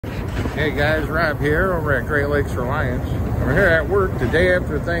Hey guys, Rob here over at Great Lakes Reliance. We're here at work the day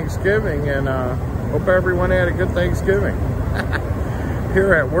after Thanksgiving, and hope everyone had a good Thanksgiving.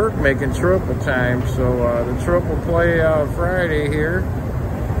 Here at work making triple time, so the triple play Friday here,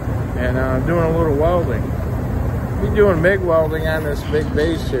 and doing a little welding. We're doing MiG welding on this big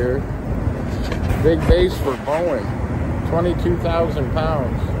base here. Big base for Boeing, 22,000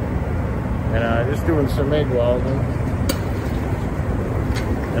 pounds, and just doing some MiG welding.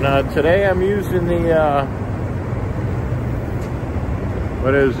 And today I'm using the,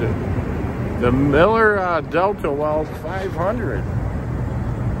 what is it? The Miller Deltaweld 500.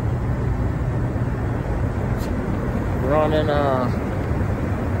 Running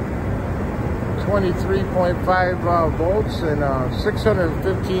 23.5 volts and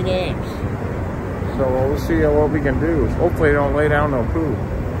 615 amps. So we'll see what we can do. Hopefully it don't lay down no poo.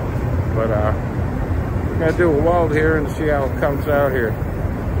 But we're gonna do a weld here and see how it comes out here.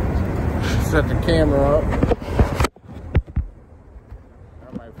 Set the camera up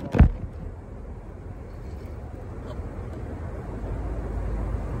on my phone.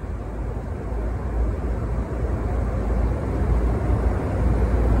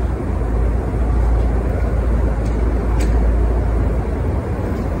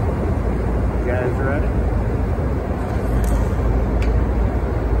 You guys ready?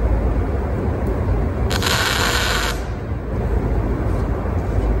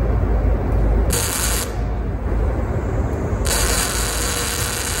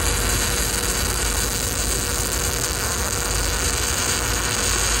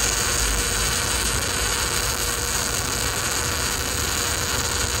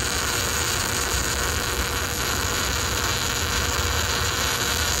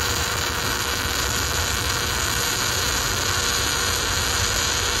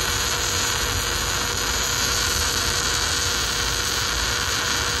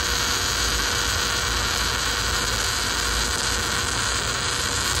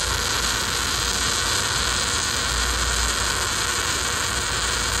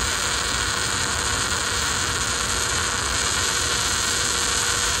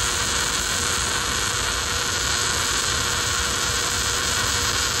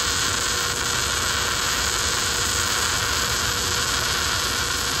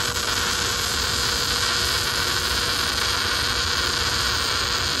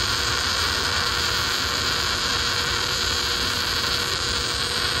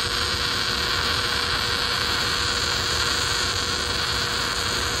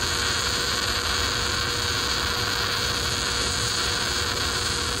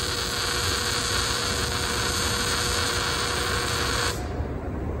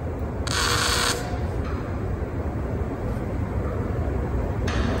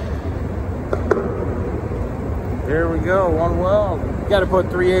 There we go, one weld. Got to put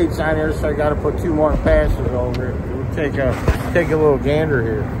 3/8 on here, so I got to put 2 more passes over it. We'll take a little gander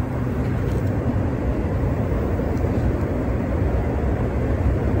here.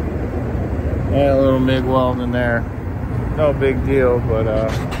 And a little MIG weld in there. No big deal, but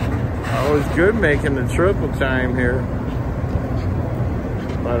always good making the triple time here.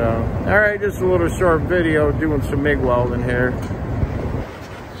 But all right, just a little short video doing some MIG welding here.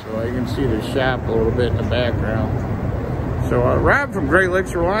 So you can see the shop a little bit in the background. So Rob from Great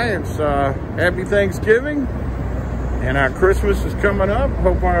Lakes Reliance, happy Thanksgiving, and Christmas is coming up.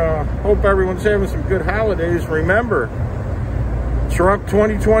 Hope everyone's having some good holidays. Remember, Trump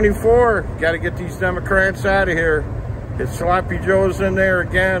 2024, got to get these Democrats out of here. If Sloppy Joe's in there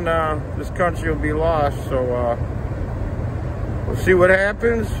again, this country will be lost. So we'll see what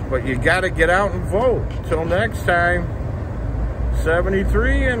happens, but you got to get out and vote. Till next time.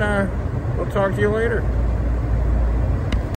 73, and we'll talk to you later.